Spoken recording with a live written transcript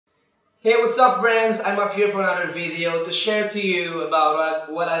Hey, what's up friends? I'm up here for another video to share to you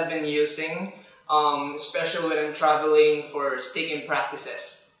about what I've been using, especially when I'm traveling for sticking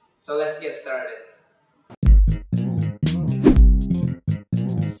practices. So let's get started.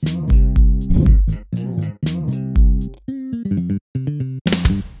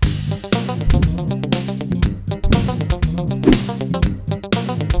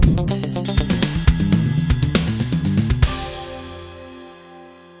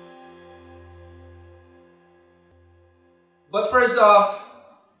 But first off,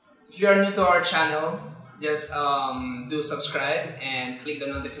 if you are new to our channel, just do subscribe and click the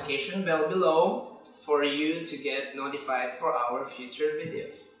notification bell below for you to get notified for our future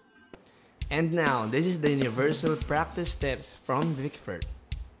videos. And now, this is the universal practice tips from Vicfert.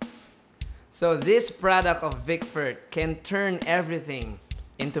 So this product of Vicfert can turn everything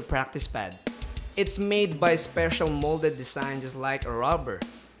into practice pad. It's made by special molded design just like a rubber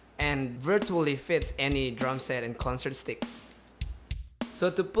and virtually fits any drum set and concert sticks. So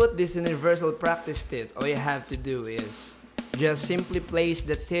to put this universal practice tip, all you have to do is just simply place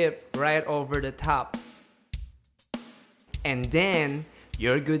the tip right over the top and then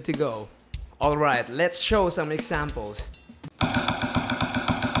you're good to go. Alright, let's show some examples.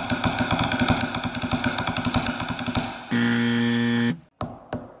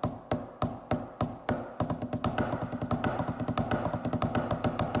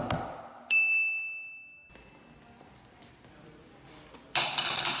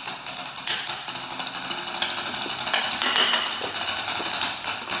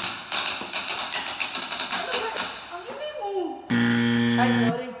 Ay,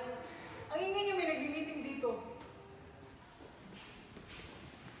 sorry. Ang ingay niyo, may nag-meeting dito.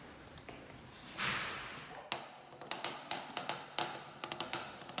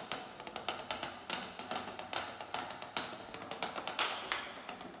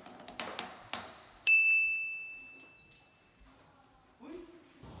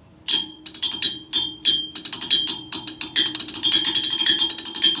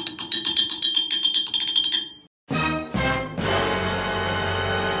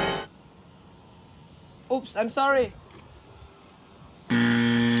 Oops, I'm sorry.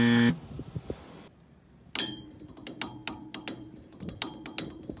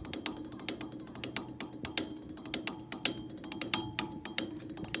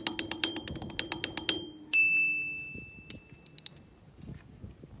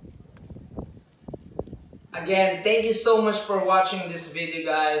 Again, thank you so much for watching this video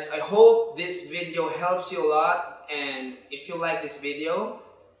guys. I hope this video helps you a lot, and if you like this video,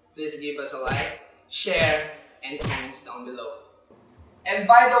 please give us a like, share, and comments down below. And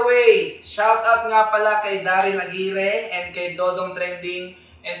by the way, shout out nga pala kay Daryl Aguirre and kay Dodong Trending,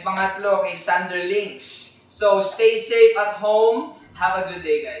 and pangatlo kay Sander Links. So stay safe at home. Have a good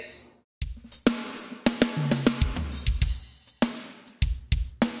day guys.